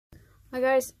Hi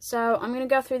guys, so I'm going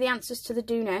to go through the answers to the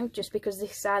do now, just because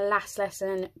this is our last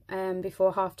lesson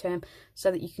before half term,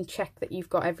 so that you can check that you've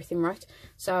got everything right.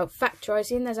 So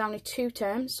factorising, there's only two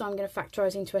terms, so I'm going to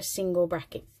factorise into a single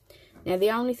bracket. Now the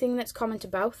only thing that's common to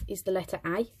both is the letter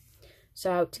A.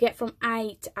 So to get from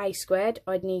A to A squared,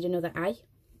 I'd need another A.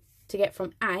 To get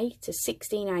from A to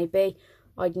 16AB,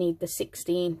 I'd need the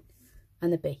 16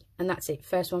 and the B, and that's it,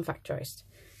 first one factorised.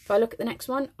 If I look at the next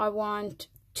one, I want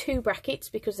two brackets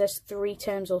because there's three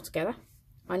terms altogether.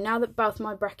 I know that both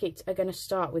my brackets are going to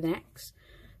start with an X,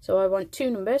 so I want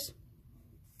two numbers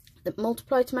that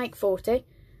multiply to make 40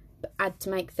 but add to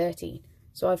make 13.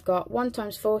 So I've got 1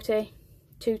 times 40,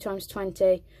 2 times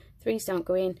 20, 3's don't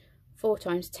go in, 4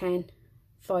 times 10,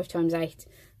 5 times 8.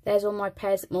 There's all my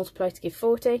pairs that multiply to give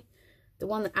 40. The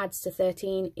one that adds to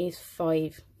 13 is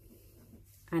 5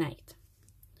 and 8.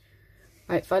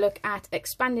 Right, if I look at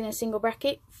expanding a single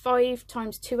bracket, 5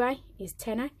 times 2a is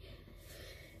 10a.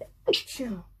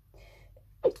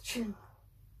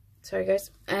 Sorry guys.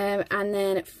 And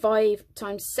then 5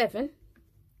 times 7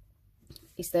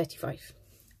 is 35.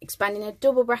 Expanding a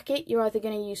double bracket, you're either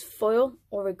going to use FOIL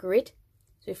or a grid.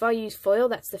 So if I use FOIL,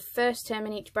 that's the first term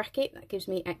in each bracket. That gives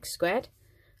me x squared.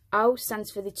 O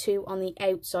stands for the 2 on the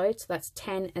outside, so that's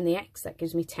 10 and the x. That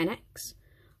gives me 10x.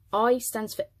 I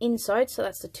stands for inside, so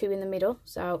that's the 2 in the middle,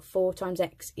 so 4 times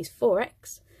x is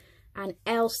 4x. And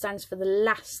L stands for the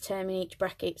last term in each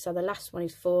bracket, so the last one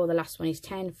is 4, the last one is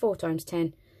 10. 4 times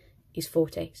 10 is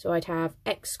 40. So I'd have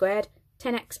x squared,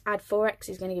 10x add 4x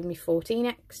is going to give me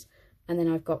 14x, and then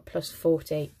I've got plus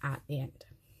 40 at the end.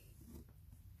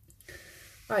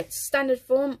 Right, standard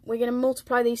form, we're going to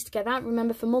multiply these together.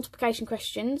 Remember, for multiplication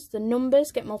questions, the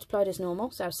numbers get multiplied as normal,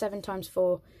 so 7 times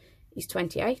 4 is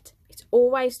 28. It's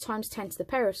always times 10 to the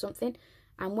power of something,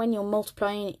 and when you're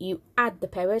multiplying you add the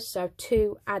powers, so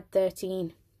 2 add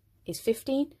 13 is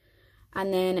 15.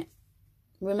 And then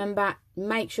remember,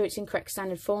 make sure it's in correct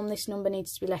standard form. This number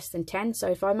needs to be less than 10, so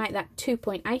if I make that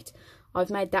 2.8, I've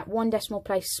made that one decimal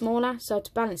place smaller, so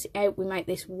to balance it out we make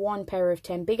this one power of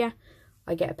 10 bigger.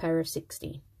 I get a power of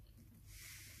 16.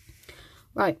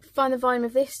 Right, find the volume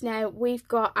of this. Now we've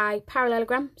got a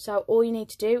parallelogram, so all you need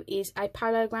to do is, a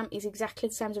parallelogram is exactly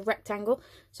the same as a rectangle,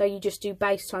 so you just do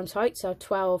base times height, so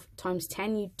 12 times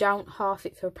 10, you don't half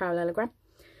it for a parallelogram.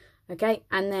 Okay,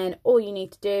 and then all you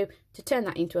need to do to turn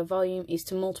that into a volume is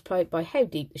to multiply it by how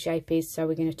deep the shape is, so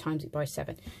we're going to times it by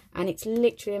 7. And it's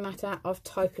literally a matter of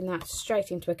typing that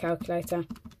straight into a calculator.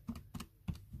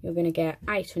 You're going to get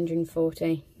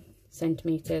 840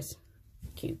 centimetres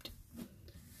cubed.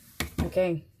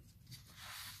 Okay,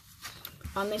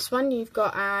 on this one you've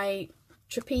got a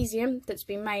trapezium that's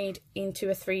been made into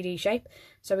a 3D shape.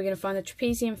 So we're going to find the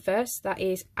trapezium first. That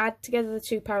is, add together the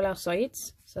two parallel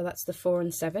sides, so that's the 4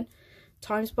 and 7,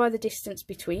 times by the distance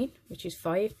between, which is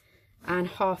 5, and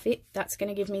half it. That's going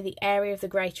to give me the area of the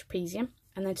grey trapezium.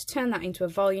 And then to turn that into a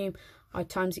volume, I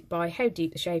times it by how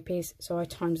deep the shape is, so I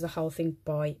times the whole thing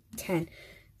by 10.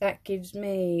 That gives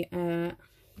me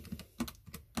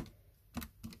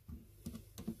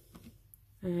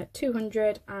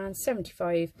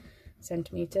 275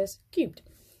 centimetres cubed.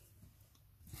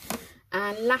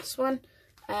 And last one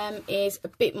is a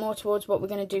bit more towards what we're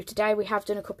going to do today. We have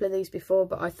done a couple of these before,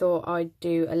 but I thought I'd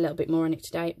do a little bit more on it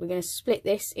today. We're going to split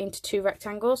this into two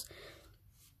rectangles.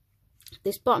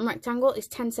 This bottom rectangle is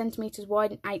 10 centimetres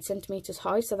wide and 8 centimetres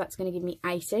high, so that's going to give me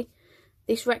 80.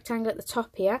 This rectangle at the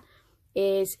top here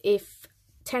is, if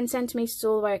 10 centimetres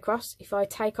all the way across, if I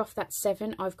take off that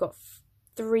 7, I've got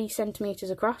 3 centimetres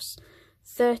across.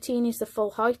 13 is the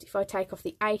full height. If I take off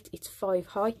the 8, it's 5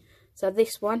 high. So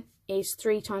this one is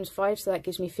 3 times 5, so that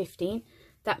gives me 15.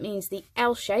 That means the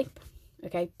L shape,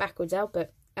 okay, backwards L,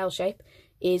 but L shape,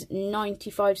 is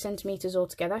 95 centimetres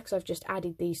altogether, because I've just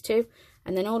added these two.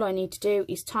 And then all I need to do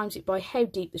is times it by how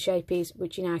deep the shape is,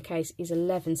 which in our case is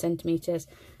 11 centimetres.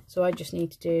 So I just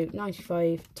need to do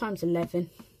 95 times 11.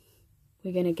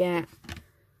 We're going to get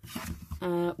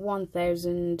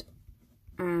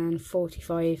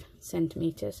 1045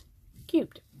 centimetres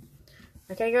cubed.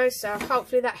 Okay guys, so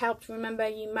hopefully that helped. Remember,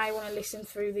 you may want to listen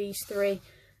through these three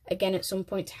again at some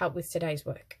point to help with today's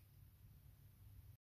work.